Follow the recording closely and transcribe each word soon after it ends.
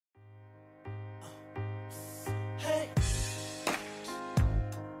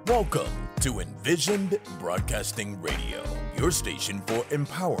Welcome to Envisioned Broadcasting Radio, your station for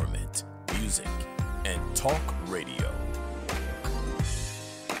empowerment, music, and talk radio.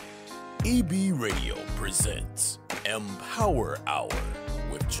 EB Radio presents Empower Hour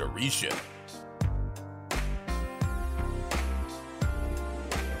with Jaresha.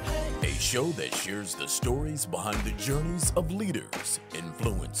 A show that shares the stories behind the journeys of leaders,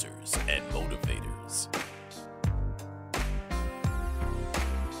 influencers, and motivators.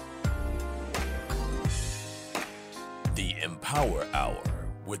 The Empower Hour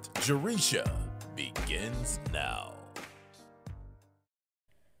with Jaresha begins now.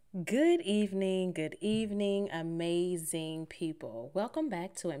 Good evening, amazing people. Welcome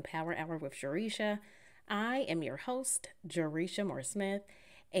back to Empower Hour with Jaresha. I am your host, Jaresha Moore-Smith,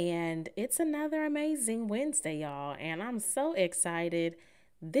 and it's another amazing Wednesday, y'all. And I'm so excited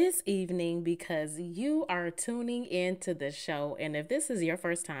this evening because you are tuning into the show. And if this is your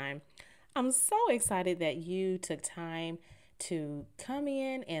first time, I'm so excited that you took time to come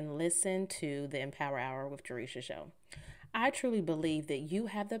in and listen to the Empower Hour with Jaresha show. I truly believe that you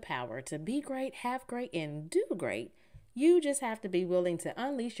have the power to be great, have great, and do great. You just have to be willing to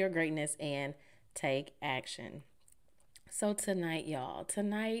unleash your greatness and take action. So tonight, y'all,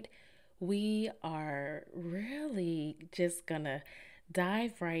 we are really just gonna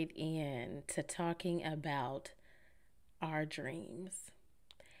dive right in to talking about our dreams.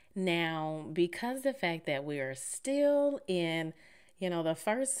 Now, because the fact that we are still in, the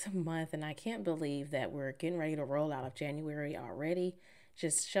first month, and I can't believe that we're getting ready to roll out of January already,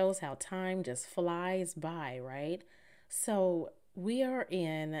 just shows how time just flies by, right? So we are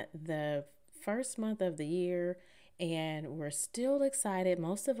in the first month of the year, and we're still excited.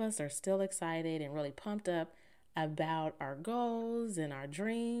 Most of us are still excited and really pumped up about our goals and our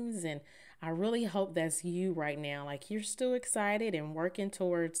dreams. And I really hope that's you right now. Like, you're still excited and working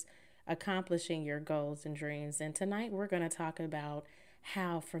towards accomplishing your goals and dreams. And tonight we're going to talk about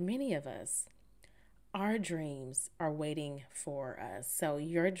how, for many of us, our dreams are waiting for us. So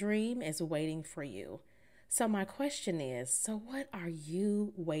your dream is waiting for you. So my question is, so what are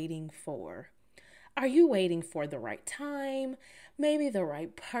you waiting for? Are you waiting for the right time, maybe the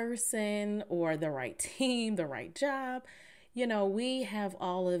right person, or the right team, the right job? We have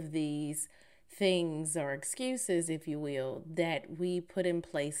all of these things or excuses, if you will, that we put in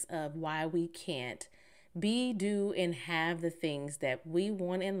place of why we can't be, do, and have the things that we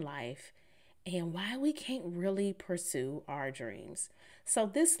want in life, and why we can't really pursue our dreams. So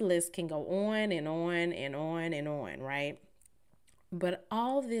this list can go on and on and on and on, right? But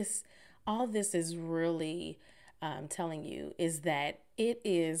all this is really telling you is that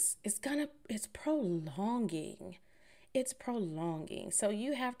it's prolonging. It's prolonging. So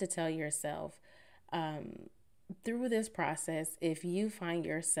you have to tell yourself through this process, if you find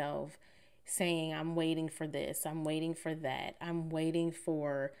yourself saying, I'm waiting for this, I'm waiting for that, I'm waiting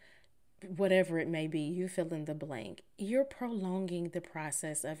for whatever it may be, you fill in the blank, you're prolonging the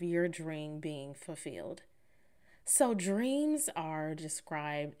process of your dream being fulfilled. So dreams are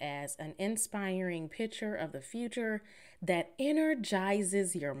described as an inspiring picture of the future that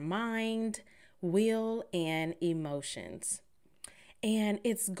energizes your mind, will, and emotions. And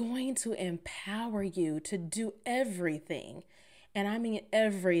it's going to empower you to do everything, and I mean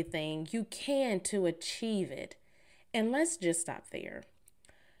everything you can to achieve it. And let's just stop there.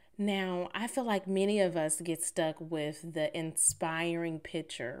 Now, I feel like many of us get stuck with the inspiring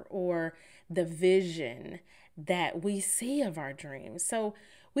picture or the vision that we see of our dreams. So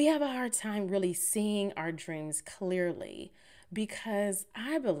we have a hard time really seeing our dreams clearly, because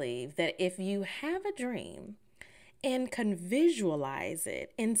I believe that if you have a dream and can visualize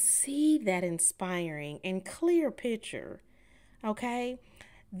it and see that inspiring and clear picture, okay,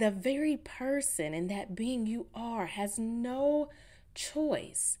 the very person and that being you are has no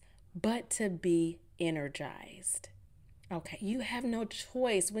choice but to be energized. Okay, you have no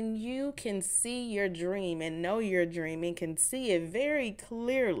choice. When you can see your dream and know your dream and can see it very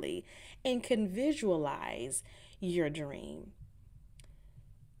clearly and can visualize your dream,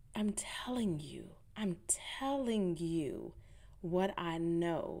 I'm telling you what I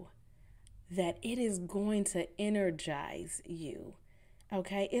know, that it is going to energize you.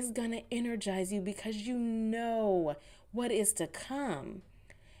 Okay, it's going to energize you because you know what is to come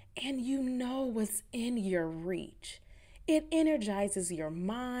and you know what's in your reach. It energizes your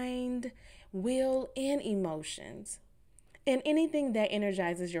mind, will, and emotions. And anything that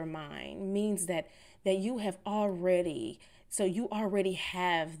energizes your mind means that you already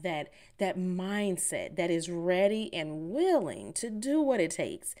have that mindset that is ready and willing to do what it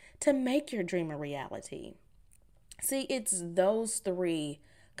takes to make your dream a reality. See, it's those three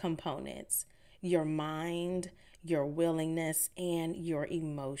components: your mind, your willingness, and your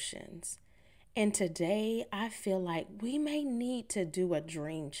emotions. And today, I feel like we may need to do a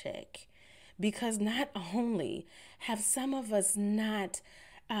dream check, because not only have some of us not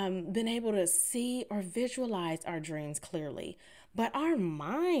been able to see or visualize our dreams clearly, but our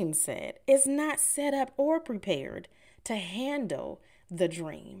mindset is not set up or prepared to handle the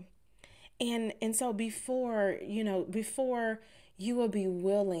dream. And so before you will be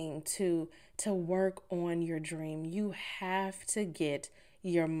willing to work on your dream, you have to get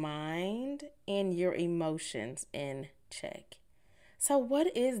your mind and your emotions in check. So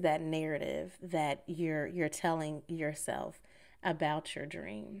what is that narrative that you're telling yourself about your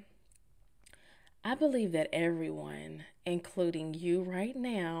dream? I believe that everyone, including you right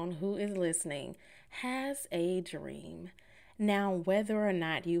now who is listening, has a dream. Now, whether or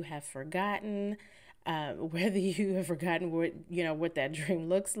not you have forgotten, whether you have forgotten what that dream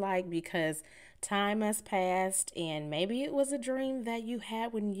looks like, because time has passed, and maybe it was a dream that you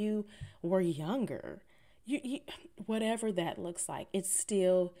had when you were younger. You whatever that looks like, it's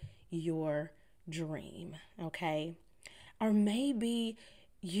still your dream, okay? Or maybe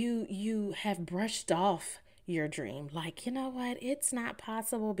you have brushed off your dream, like, you know what, it's not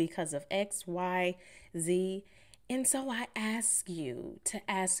possible because of X, Y, Z. And so I ask you to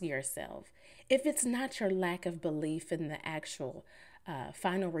ask yourself, if it's not your lack of belief in the actual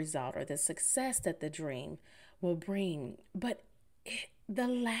final result or the success that the dream will bring, but the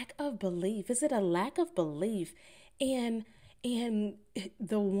lack of belief, is it a lack of belief in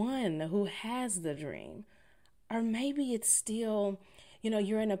the one who has the dream? Or maybe it's still,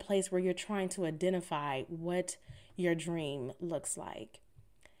 you're in a place where you're trying to identify what your dream looks like.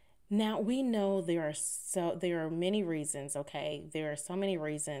 Now, we know there are many reasons, okay? There are so many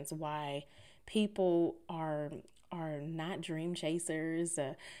reasons why people are not dream chasers,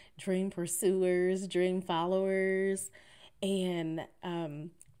 dream pursuers, dream followers. And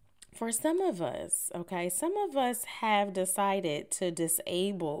for some of us, okay, some of us have decided to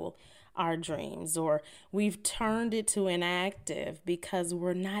disable our dreams, or we've turned it to inactive because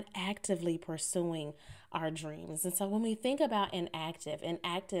we're not actively pursuing our dreams. And so when we think about inactive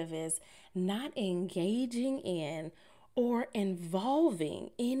is not engaging in or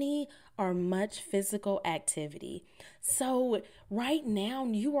involving any or much physical activity. So right now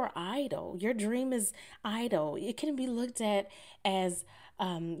you are idle. Your dream is idle. It can be looked at as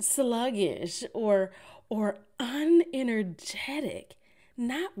sluggish or unenergetic,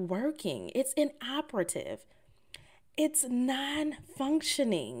 not working. It's inoperative. It's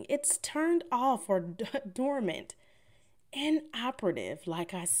non-functioning. It's turned off or dormant. Inoperative,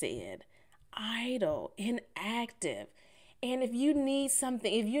 like I said, idle, inactive. And if you need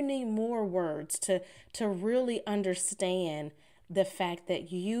something, if you need more words to really understand the fact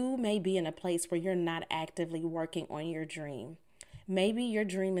that you may be in a place where you're not actively working on your dream, maybe your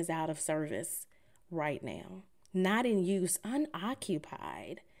dream is out of service right now, not in use,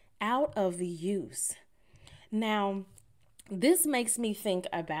 unoccupied, out of use. Now, this makes me think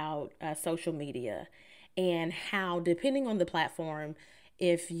about social media and how, depending on the platform,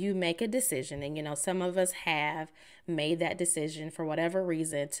 if you make a decision, and some of us have made that decision for whatever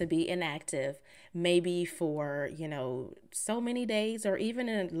reason to be inactive, maybe for, so many days or even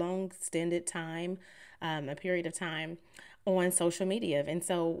a long extended time, a period of time on social media. And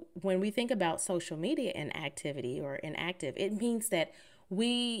so when we think about social media inactivity or inactive, it means that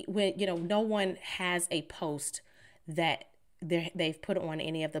no one has a post that they've put on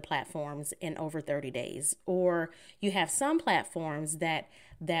any of the platforms in over 30 days. Or you have some platforms that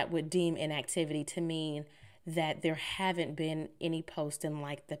would deem inactivity to mean that there haven't been any posts in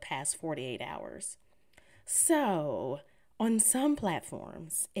like the past 48 hours. So on some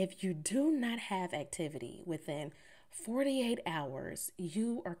platforms, if you do not have activity within 48 hours,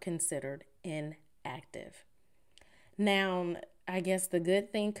 you are considered inactive. Now, I guess the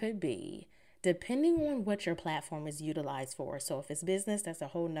good thing could be, depending on what your platform is utilized for. So if it's business, that's a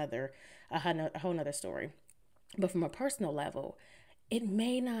whole nother story. But from a personal level, it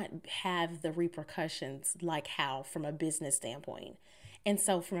may not have the repercussions like how from a business standpoint. And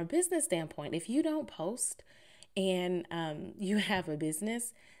so from a business standpoint, if you don't post and you have a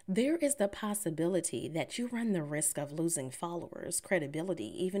business, there is the possibility that you run the risk of losing followers,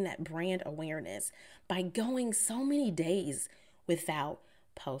 credibility, even that brand awareness by going so many days without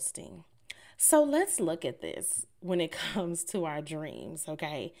posting. So let's look at this when it comes to our dreams,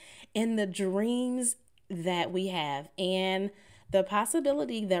 okay? And the dreams that we have, and the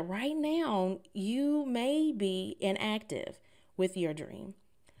possibility that right now you may be inactive with your dream.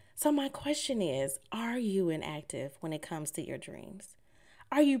 So my question is, are you inactive when it comes to your dreams?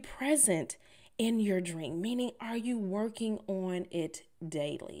 Are you present in your dream? Meaning, are you working on it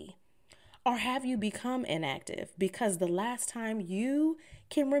daily? Or have you become inactive? Because the last time you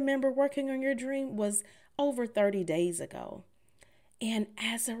can remember working on your dream was over 30 days ago. And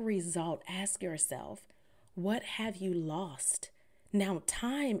as a result, ask yourself, what have you lost? Now,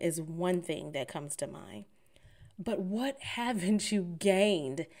 time is one thing that comes to mind, but what haven't you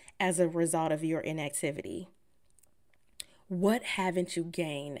gained as a result of your inactivity? What haven't you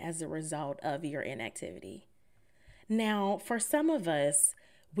gained as a result of your inactivity? Now, for some of us,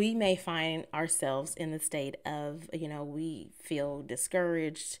 we may find ourselves in the state of, we feel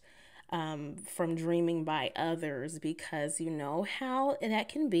discouraged from dreaming by others because you know how that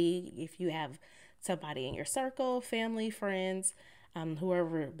can be if you have somebody in your circle, family, friends,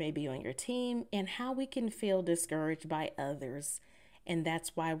 whoever may be on your team, and how we can feel discouraged by others. And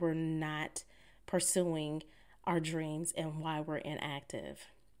that's why we're not pursuing our dreams and why we're inactive.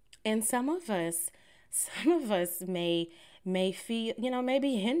 And some of us may feel, may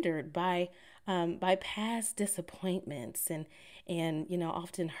be hindered by past disappointments and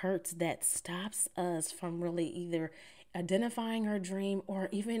often hurts that stops us from really either identifying our dream or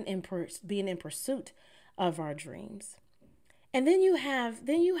even being in pursuit of our dreams. And then you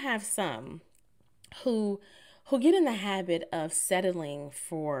have some who get in the habit of settling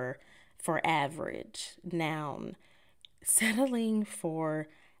for average. Noun, settling for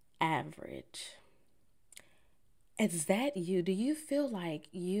average. Is that you? Do you feel like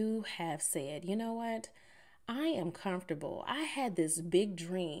you have said, you know what? I am comfortable. I had this big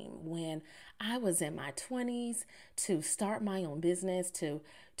dream when I was in my 20s to start my own business, to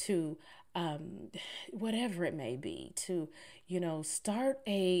whatever it may be, to start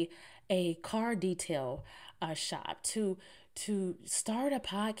a car detail shop, to start a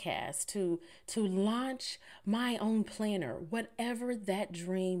podcast, to launch my own planner, whatever that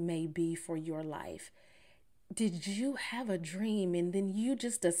dream may be for your life. Did you have a dream and then you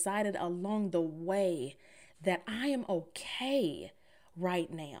just decided along the way that I am okay right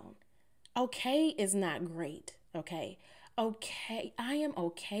now? Okay is not great, okay? Okay, I am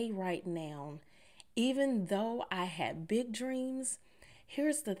okay right now. Even though I had big dreams,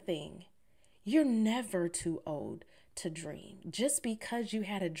 here's the thing. You're never too old to dream. Just because you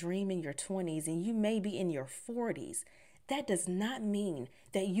had a dream in your 20s and you may be in your 40s, that does not mean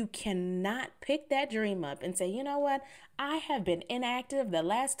that you cannot pick that dream up and say, you know what? I have been inactive the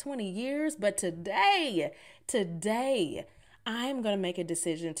last 20 years, but today, I'm going to make a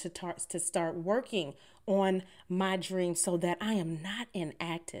decision to start working on my dream so that I am not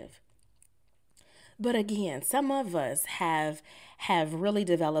inactive. But again, some of us have really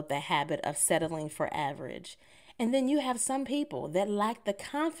developed the habit of settling for average. And then you have some people that lack the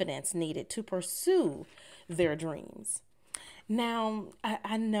confidence needed to pursue their dreams. Now,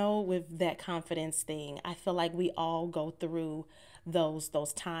 I know with that confidence thing, I feel like we all go through those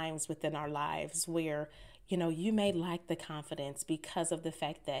times within our lives where, you may lack the confidence because of the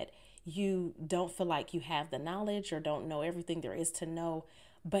fact that you don't feel like you have the knowledge or don't know everything there is to know.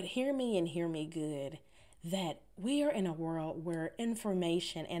 But hear me and hear me good, that we are in a world where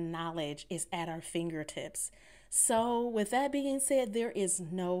information and knowledge is at our fingertips. So with that being said, there is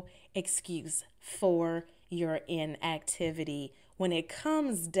no excuse for your inactivity when it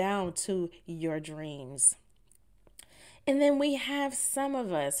comes down to your dreams. And then we have some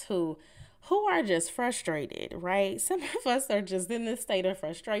of us who are just frustrated, right? Some of us are just in this state of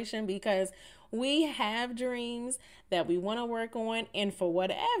frustration because we have dreams that we want to work on, and for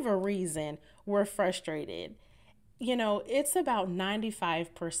whatever reason, we're frustrated. It's about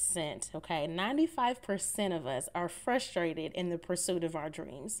 95%, okay? 95% of us are frustrated in the pursuit of our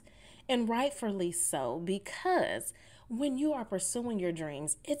dreams. And rightfully so, because when you are pursuing your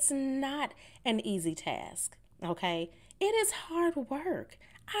dreams, it's not an easy task, okay? It is hard work.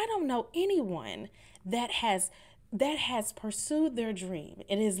 I don't know anyone that has pursued their dream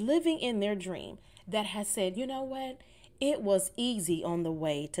and is living in their dream that has said, you know what? It was easy on the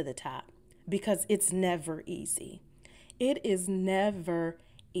way to the top, because it's never easy. It is never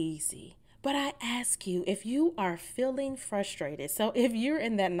easy. But I ask you, if you are feeling frustrated, so if you're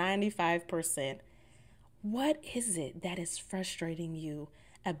in that 95%, what is it that is frustrating you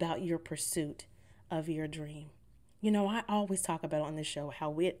about your pursuit of your dream? I always talk about on this show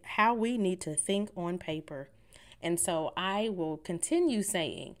how we need to think on paper. And so I will continue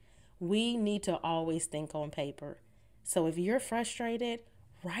saying we need to always think on paper. So if you're frustrated,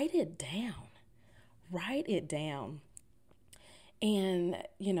 write it down. Write it down. And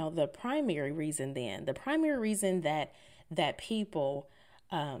the primary reason that people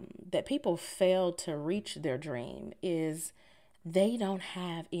fail to reach their dream is they don't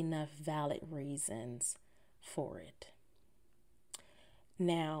have enough valid reasons for it.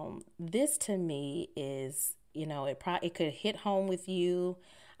 Now, this to me is, it could hit home with you.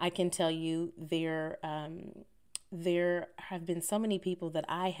 I can tell you there have been so many people that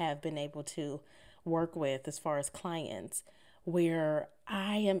I have been able to work with as far as clients where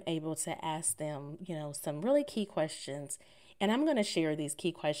I am able to ask them, some really key questions. And I'm going to share these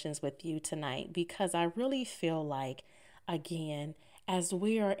key questions with you tonight because I really feel like, again, as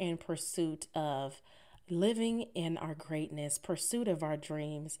we are in pursuit of living in our greatness, pursuit of our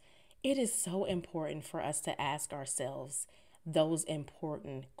dreams, it is so important for us to ask ourselves those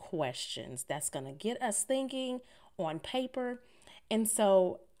important questions that's going to get us thinking on paper. And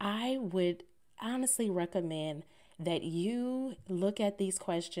so I would honestly recommend that you look at these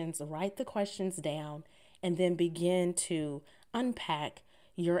questions, write the questions down, and then begin to unpack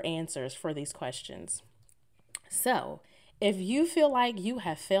your answers for these questions. So, if you feel like you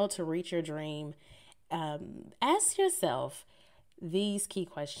have failed to reach your dream, ask yourself these key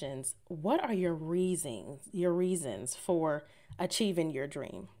questions. What are your reasons for achieving your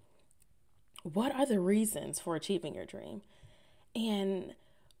dream? What are the reasons for achieving your dream? And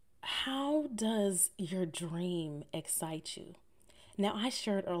how does your dream excite you? Now, I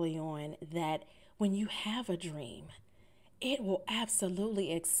shared early on that when you have a dream, it will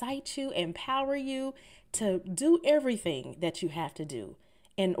absolutely excite you, empower you to do everything that you have to do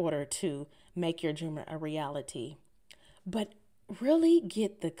in order to make your dream a reality. But really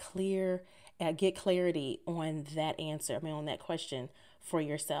get clarity on that answer, on that question for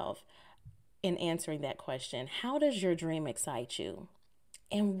yourself in answering that question. How does your dream excite you?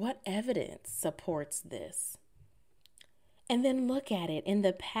 And what evidence supports this? And then look at it in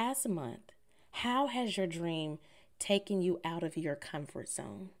the past month. How has your dream taken you out of your comfort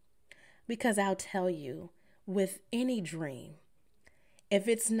zone? Because I'll tell you, with any dream, if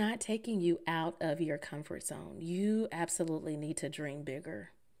it's not taking you out of your comfort zone, you absolutely need to dream bigger.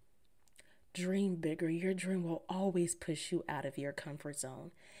 Dream bigger. Your dream will always push you out of your comfort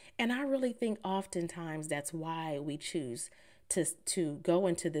zone. And I really think oftentimes that's why we choose to go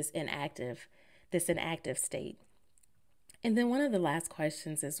into this inactive state. And then one of the last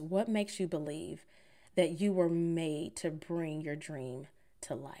questions is, what makes you believe that you were made to bring your dream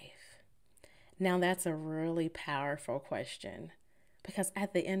to life? Now, that's a really powerful question because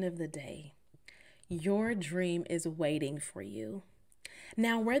at the end of the day, your dream is waiting for you.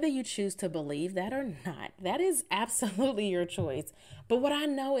 Now, whether you choose to believe that or not, that is absolutely your choice. But what I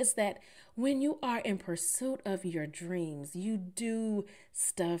know is that when you are in pursuit of your dreams, you do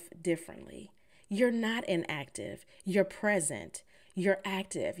stuff differently. You're not inactive, you're present, you're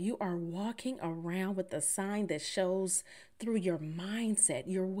active. You are walking around with a sign that shows through your mindset,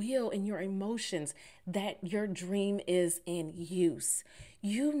 your will, and your emotions that your dream is in use.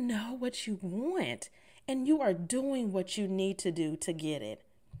 You know what you want, and you are doing what you need to do to get it.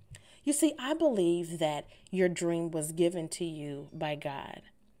 You see, I believe that your dream was given to you by God.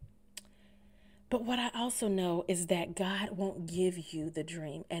 But what I also know is that God won't give you the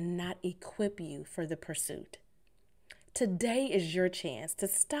dream and not equip you for the pursuit. Today is your chance to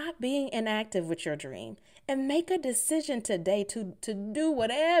stop being inactive with your dream and make a decision today to do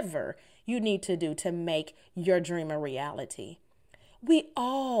whatever you need to do to make your dream a reality. We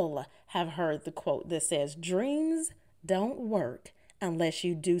all have heard the quote that says, dreams don't work unless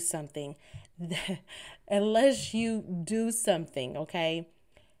you do something. Unless you do something, okay?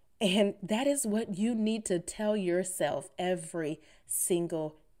 And that is what you need to tell yourself every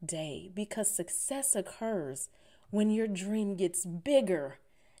single day, because success occurs when your dream gets bigger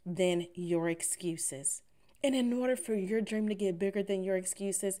than your excuses. And in order for your dream to get bigger than your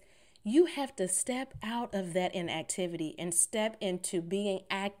excuses, you have to step out of that inactivity and step into being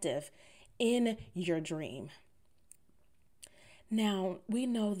active in your dream. Now, we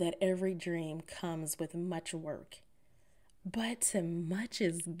know that every dream comes with much work, but to much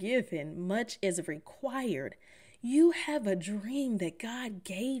is given, much is required. You have a dream that God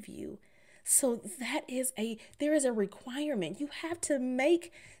gave you. So there is a requirement. You have to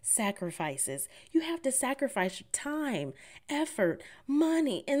make sacrifices. You have to sacrifice time, effort,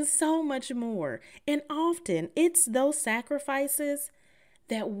 money, and so much more. And often it's those sacrifices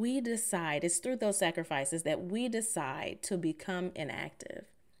that we decide, it's through those sacrifices that we decide to become inactive.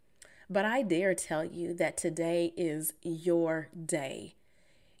 But I dare tell you that today is your day.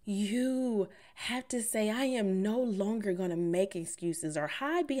 You have to say, I am no longer going to make excuses or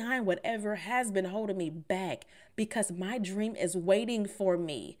hide behind whatever has been holding me back, because my dream is waiting for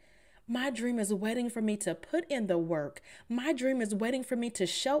me. My dream is waiting for me to put in the work. My dream is waiting for me to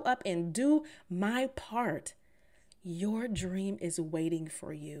show up and do my part. Your dream is waiting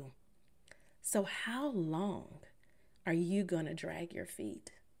for you. So how long are you going to drag your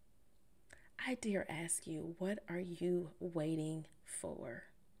feet? I dare ask you, what are you waiting for?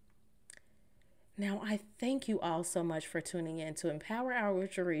 Now, I thank you all so much for tuning in to Empower Hour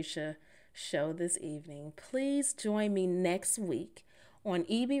with Jaresha show this evening. Please join me next week on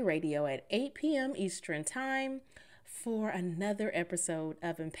EB Radio at 8 p.m. Eastern Time for another episode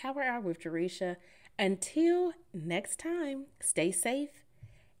of Empower Hour with Jaresha. Until next time, stay safe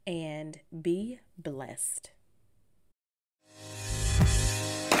and be blessed.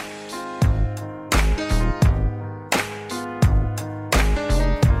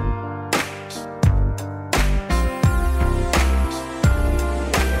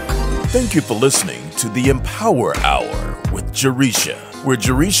 Thank you for listening to the Empower Hour with Jaresha, where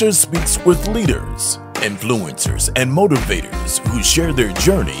Jaresha speaks with leaders, influencers, and motivators who share their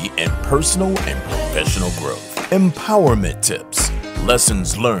journey in personal and professional growth, empowerment tips,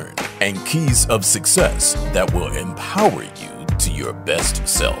 lessons learned, and keys of success that will empower you to your best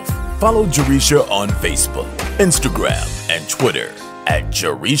self. Follow Jaresha on Facebook, Instagram, and Twitter at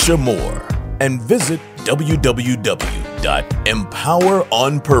Jaresha Moore, and visit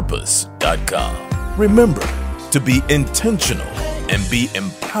www.empoweronpurpose.com. Remember to be intentional and be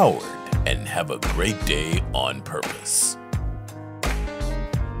empowered, and have a great day on purpose.